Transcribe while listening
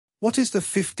What is the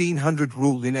 1500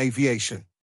 rule in aviation?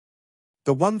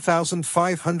 The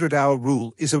 1,500-hour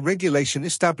rule is a regulation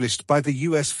established by the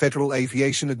U.S. Federal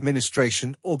Aviation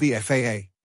Administration, or the FAA.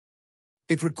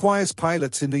 It requires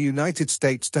pilots in the United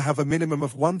States to have a minimum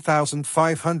of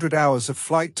 1,500 hours of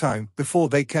flight time before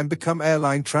they can become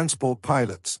airline transport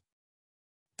pilots.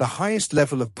 The highest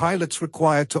level of pilots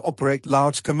required to operate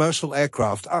large commercial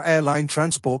aircraft are airline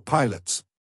transport pilots.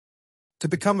 To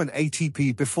become an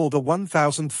ATP before the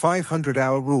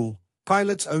 1,500-hour rule,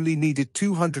 pilots only needed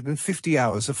 250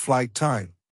 hours of flight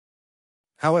time.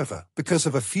 However, because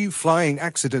of a few flying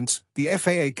accidents, the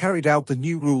FAA carried out the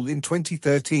new rule in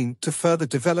 2013 to further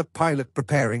develop pilot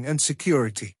preparing and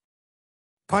security.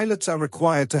 Pilots are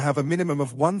required to have a minimum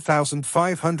of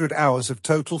 1,500 hours of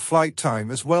total flight time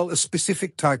as well as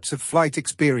specific types of flight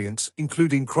experience,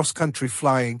 including cross-country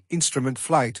flying, instrument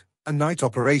flight, and night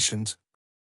operations.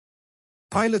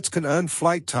 Pilots can earn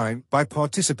flight time by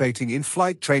participating in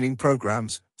flight training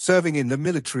programs, serving in the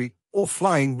military, or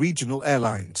flying regional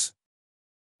airlines.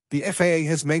 The FAA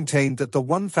has maintained that the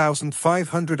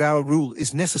 1,500-hour rule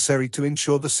is necessary to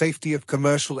ensure the safety of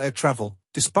commercial air travel,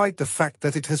 despite the fact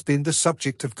that it has been the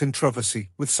subject of controversy,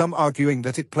 with some arguing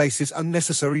that it places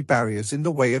unnecessary barriers in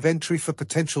the way of entry for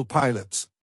potential pilots.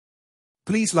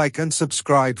 Please like and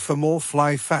subscribe for more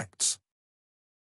fly facts.